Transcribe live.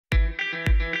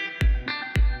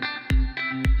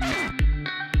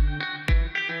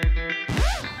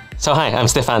So hi, I'm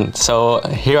Stephan. So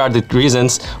here are the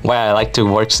reasons why I like to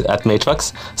work at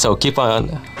Matrox. So keep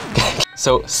on.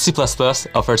 So C++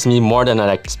 offers me more than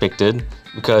I expected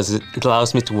because it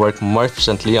allows me to work more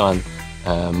efficiently on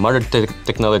modern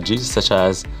technologies such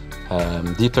as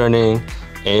deep learning,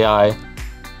 AI,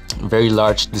 very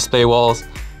large display walls,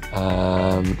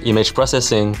 image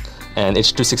processing, and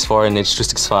H.264 and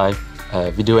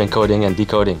H.265 video encoding and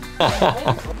decoding.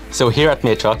 So here at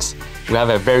Matrox, we have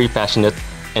a very passionate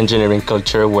engineering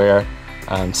culture where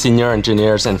senior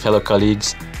engineers and fellow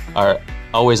colleagues are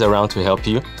always around to help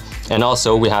you. And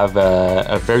also we have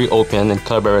a very open and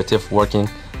collaborative working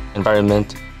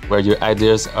environment where your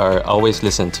ideas are always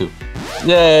listened to.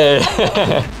 Yay!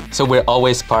 So we're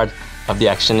always part of the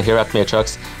action here at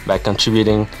Matrox by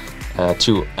contributing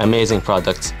to amazing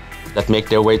products that make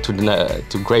their way to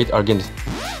great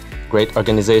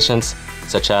organizations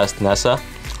such as NASA,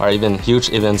 or even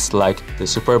huge events like the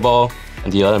Super Bowl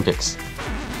and the Olympics.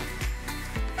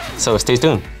 So stay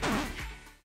tuned.